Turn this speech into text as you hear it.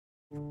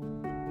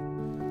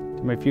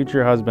To my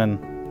future husband,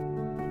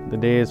 the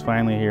day is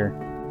finally here.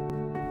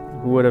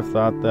 Who would have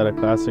thought that a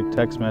classic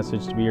text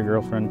message to be your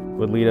girlfriend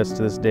would lead us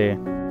to this day?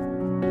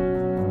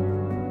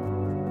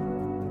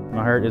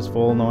 My heart is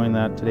full knowing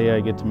that today I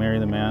get to marry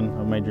the man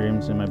of my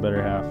dreams and my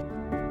better half.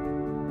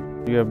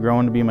 You have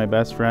grown to be my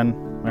best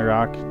friend, my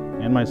rock,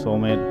 and my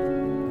soulmate.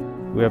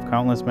 We have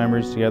countless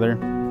memories together,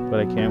 but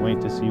I can't wait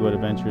to see what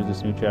adventures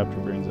this new chapter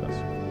brings us.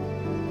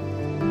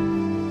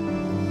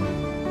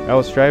 I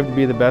will strive to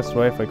be the best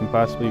wife I can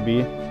possibly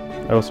be.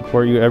 I will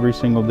support you every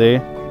single day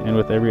and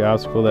with every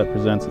obstacle that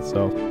presents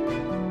itself.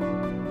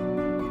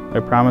 I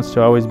promise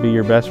to always be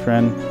your best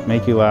friend,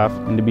 make you laugh,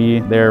 and to be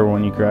there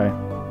when you cry.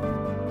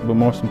 But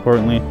most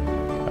importantly,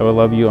 I will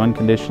love you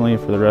unconditionally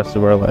for the rest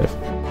of our life.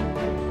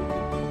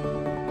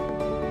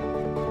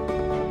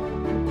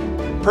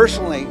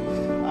 Personally,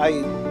 I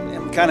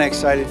am kind of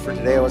excited for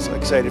today. I was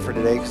excited for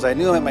today because I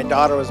knew that my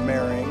daughter was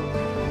marrying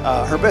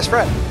her best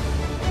friend.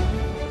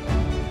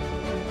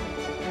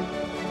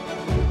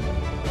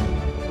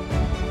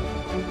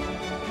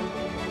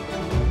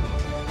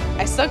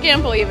 I still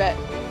can't believe it.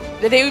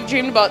 The day we've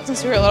dreamed about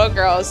since we were little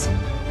girls.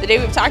 The day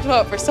we've talked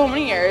about for so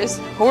many years.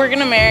 Who we're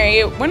gonna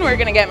marry, when we're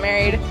gonna get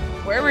married,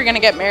 where we're gonna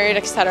get married,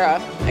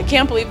 etc. I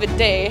can't believe the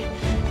day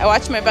I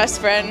watched my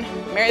best friend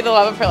marry the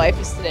love of her life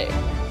is today.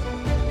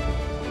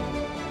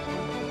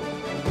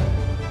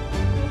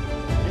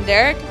 And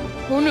Derek,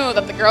 who knew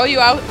that the girl you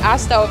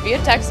asked out via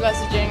text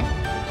messaging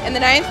in the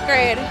 9th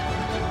grade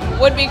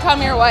would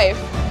become your wife?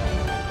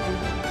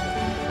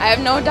 I have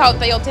no doubt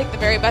that you'll take the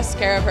very best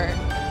care of her.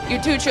 You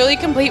two truly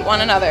complete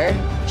one another.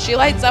 She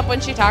lights up when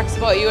she talks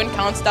about you and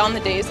counts down the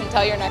days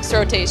until your next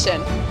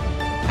rotation.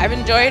 I've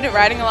enjoyed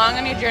riding along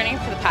on your journey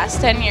for the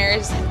past 10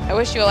 years. I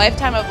wish you a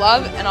lifetime of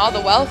love and all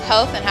the wealth,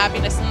 health, and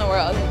happiness in the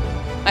world.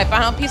 My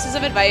final pieces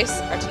of advice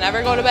are to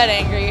never go to bed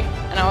angry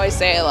and always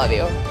say I love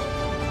you.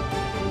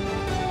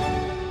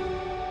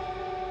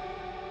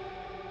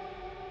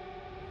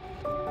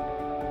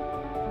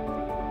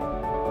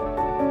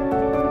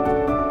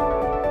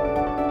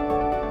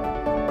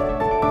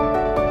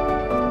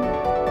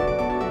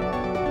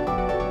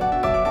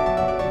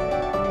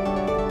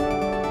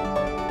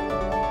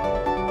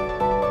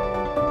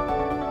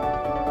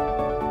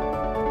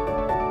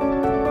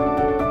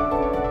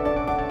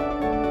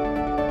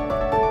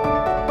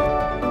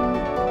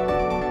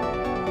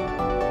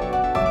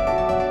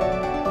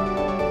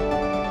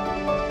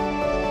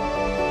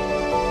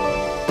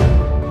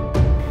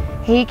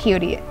 Hey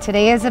cutie,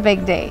 today is a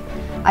big day.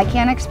 I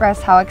can't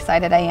express how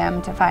excited I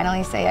am to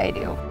finally say I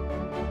do.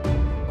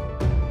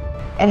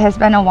 It has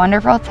been a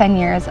wonderful 10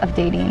 years of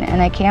dating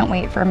and I can't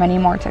wait for many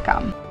more to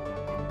come.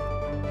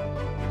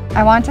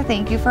 I want to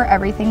thank you for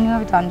everything you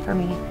have done for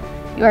me.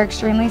 You are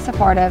extremely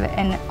supportive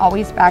and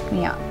always back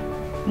me up.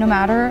 No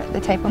matter the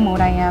type of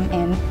mood I am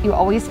in, you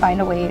always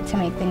find a way to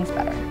make things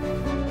better.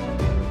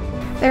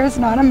 There is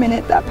not a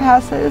minute that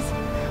passes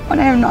when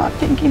I am not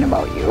thinking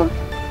about you.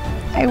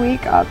 I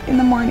wake up in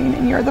the morning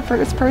and you're the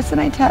first person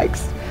I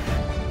text.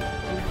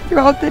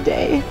 Throughout the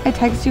day, I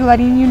text you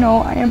letting you know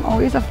I am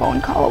always a phone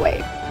call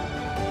away.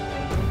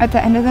 At the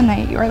end of the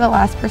night, you are the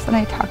last person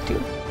I talk to.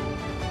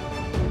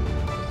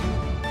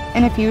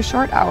 In a few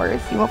short hours,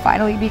 you will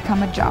finally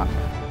become a junk.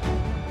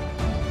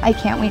 I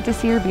can't wait to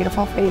see your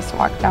beautiful face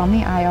walk down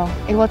the aisle.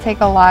 It will take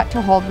a lot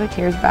to hold the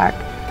tears back.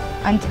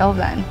 Until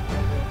then,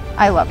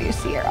 I love you,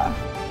 Sierra.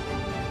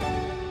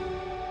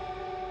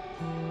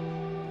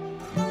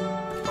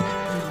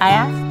 I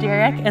asked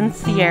Derek and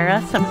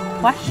Sierra some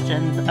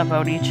questions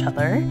about each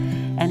other,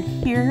 and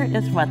here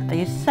is what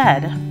they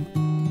said.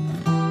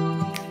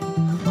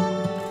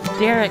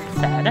 Derek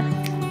said,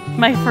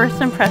 "My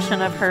first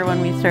impression of her when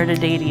we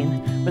started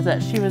dating was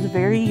that she was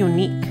very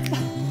unique."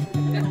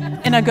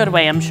 In a good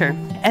way, I'm sure,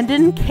 and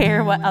didn't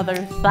care what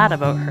others thought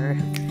about her.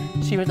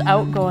 She was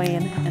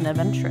outgoing and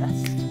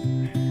adventurous.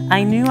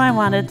 I knew I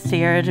wanted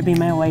Sierra to be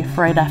my wife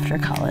right after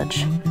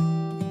college.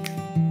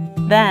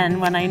 Then,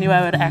 when I knew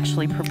I would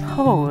actually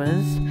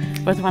propose,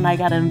 was when I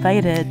got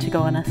invited to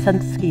go on a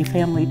Senski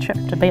family trip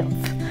to Banff.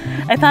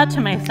 I thought to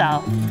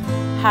myself,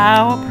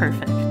 how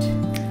perfect.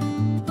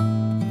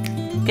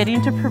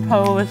 Getting to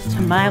propose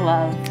to my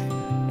love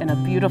in a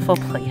beautiful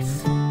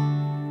place.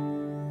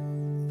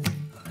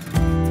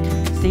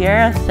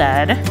 Sierra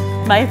said,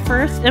 "My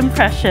first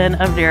impression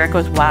of Derek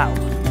was, wow,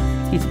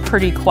 he's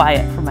pretty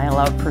quiet for my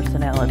loud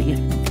personality.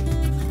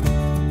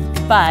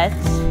 But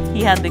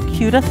he had the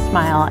cutest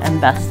smile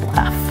and best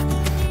laugh.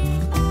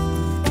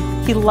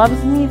 He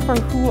loves me for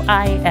who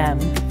I am.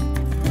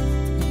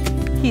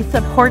 He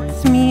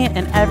supports me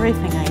in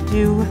everything I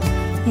do.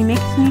 He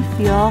makes me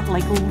feel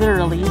like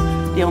literally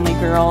the only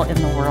girl in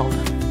the world.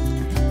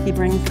 He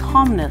brings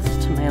calmness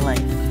to my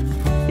life.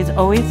 He's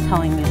always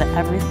telling me that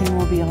everything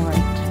will be all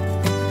right."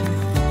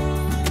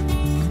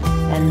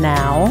 And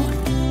now,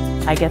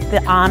 I get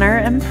the honor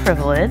and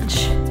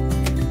privilege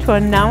to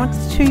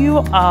announce to you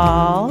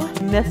all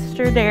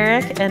Mr.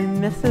 Derek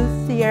and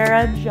Mrs.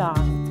 Sierra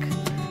Junk.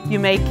 You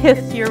may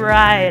kiss your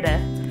bride.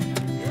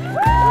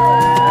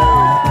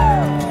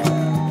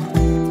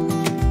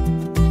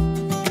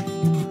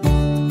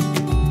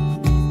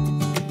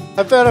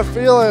 I've had a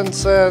feeling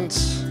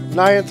since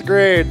 9th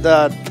grade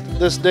that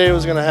this day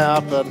was going to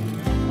happen,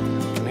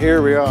 and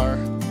here we are.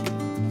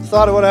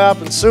 Thought it would have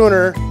happened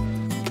sooner,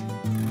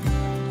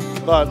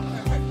 but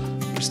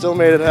we still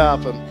made it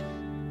happen.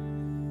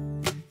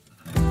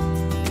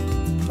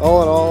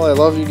 All in all, I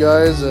love you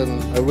guys,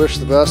 and I wish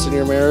the best in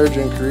your marriage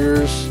and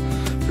careers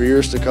for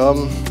years to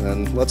come.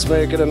 And let's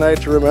make it a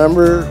night to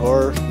remember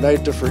or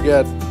night to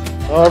forget,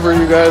 however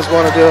you guys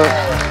want to do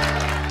it.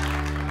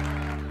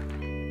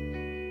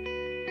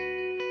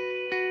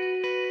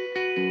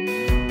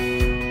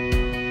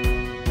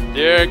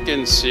 Derek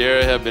and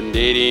Sierra have been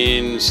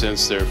dating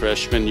since their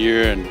freshman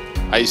year in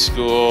high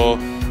school.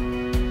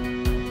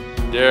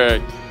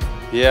 Derek,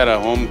 he had a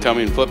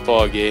homecoming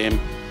football game.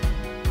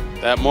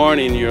 That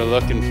morning you were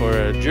looking for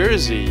a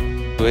jersey.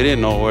 We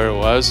didn't know where it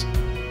was.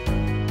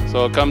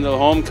 So come to the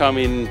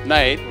homecoming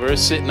night, we're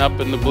sitting up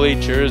in the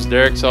bleachers.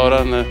 Derek's out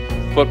on the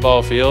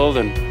football field,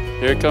 and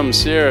here comes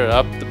Sierra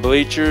up the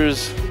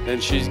bleachers,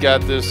 and she's got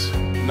this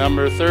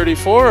number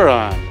 34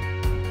 on.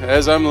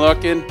 As I'm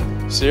looking,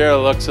 Sierra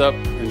looks up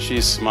and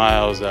she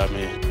smiles at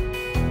me.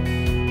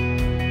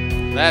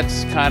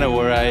 That's kind of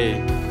where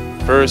I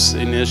first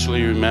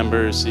initially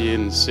remember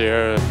seeing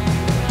Sierra.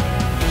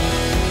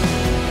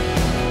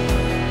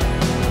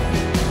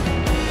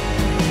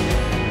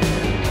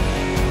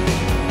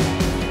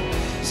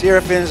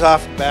 Sierra finishes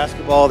off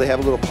basketball, they have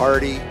a little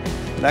party,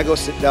 and I go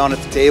sit down at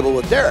the table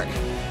with Derek.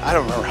 I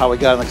don't remember how we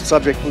got on the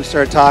subject. We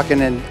started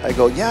talking, and I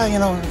go, yeah,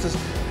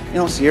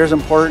 Sierra's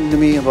important to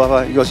me, and blah,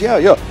 blah. He goes,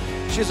 yeah,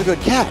 she's a good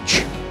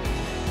catch.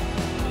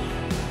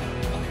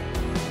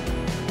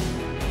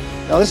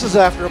 Now this is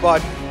after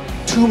about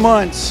 2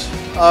 months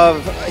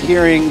of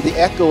hearing the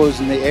echoes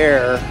in the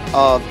air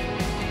of,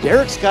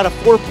 Derek's got a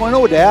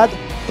 4.0, Dad.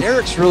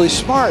 Derek's really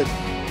smart.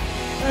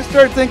 And I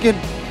started thinking,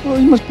 well,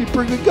 he must be a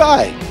pretty good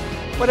guy.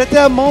 But at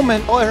that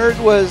moment, all I heard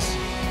was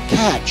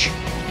catch.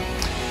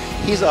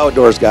 He's an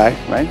outdoors guy,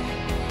 right?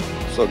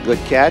 So good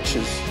catch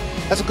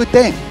that's a good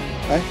thing,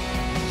 right?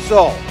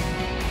 So,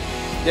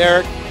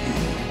 Derek,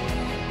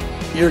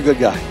 you're a good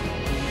guy.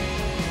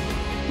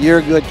 You're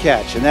a good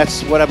catch. And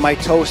that's what my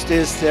toast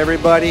is to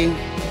everybody,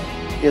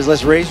 is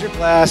let's raise your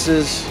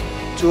glasses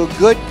to a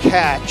good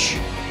catch.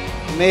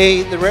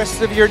 May the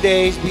rest of your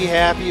days be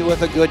happy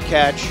with a good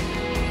catch.